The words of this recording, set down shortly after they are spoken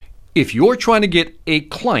If you're trying to get a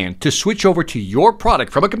client to switch over to your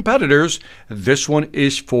product from a competitor's, this one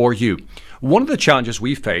is for you. One of the challenges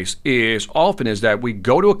we face is that we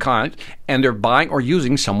go to a client and they're buying or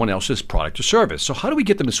using someone else's product or service. So how do we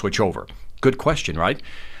get them to switch over? Good question, right?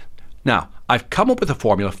 Now, I've come up with a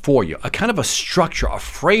formula for you, a kind of a structure, a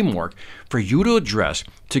framework for you to address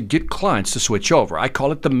to get clients to switch over. I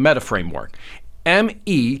call it the META framework.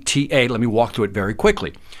 META, let me walk through it very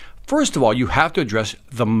quickly. First of all, you have to address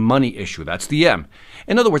the money issue. That's the M.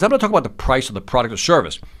 In other words, I'm not talking about the price of the product or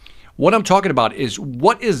service. What I'm talking about is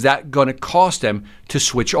what is that going to cost them to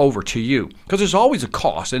switch over to you? Because there's always a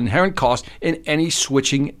cost, an inherent cost in any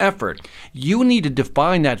switching effort. You need to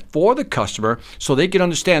define that for the customer so they can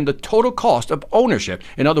understand the total cost of ownership.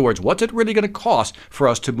 In other words, what's it really going to cost for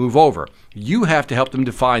us to move over? You have to help them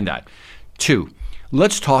define that. 2,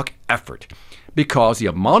 let's talk effort. Because the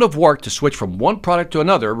amount of work to switch from one product to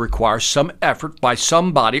another requires some effort by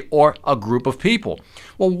somebody or a group of people.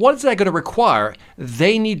 Well, what is that going to require?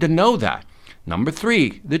 They need to know that. Number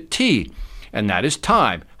 3, the T, and that is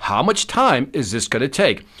time. How much time is this going to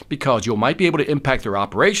take? Because you might be able to impact their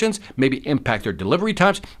operations, maybe impact their delivery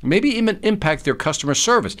times, maybe even impact their customer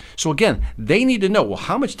service. So again, they need to know, well,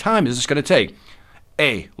 how much time is this going to take?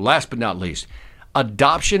 A, last but not least,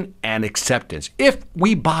 adoption and acceptance. If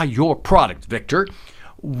we buy your product, Victor,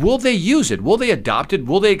 will they use it? Will they adopt it?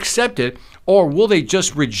 Will they accept it? Or will they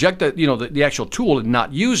just reject the actual tool and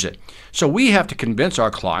not use it? So we have to convince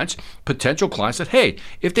our clients, potential clients, that, hey,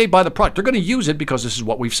 if they buy the product, they're going to use it because this is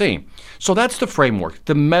what we've seen. So that's the framework,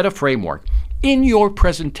 the META framework. In your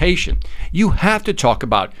presentation, you have to talk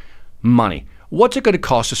about money. What's it going to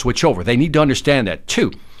cost to switch over? They need to understand that.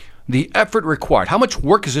 2, the effort required. How much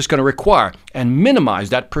work is this going to require? And minimize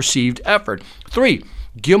that perceived effort. 3,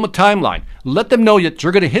 give them a timeline. Let them know that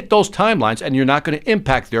you're going to hit those timelines and you're not going to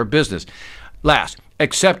impact their business. Last,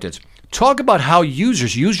 acceptance. Talk about how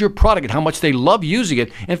users use your product and how much they love using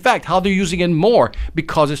it. In fact, how they're using it more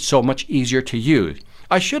because it's so much easier to use.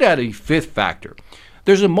 I should add a 5th factor.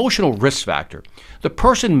 There's an emotional risk factor. The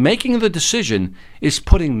person making the decision is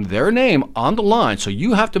putting their name on the line, so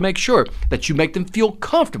you have to make sure that you make them feel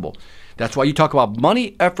comfortable. That's why you talk about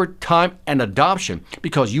money, effort, time, and adoption,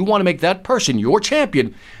 because you want to make that person, your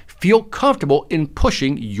champion, feel comfortable in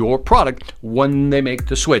pushing your product when they make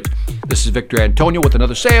the switch. This is Victor Antonio with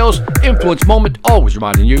another Sales Influence Moment, always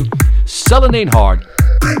reminding you, selling ain't hard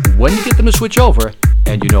when you get them to switch over,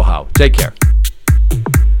 and you know how. Take care.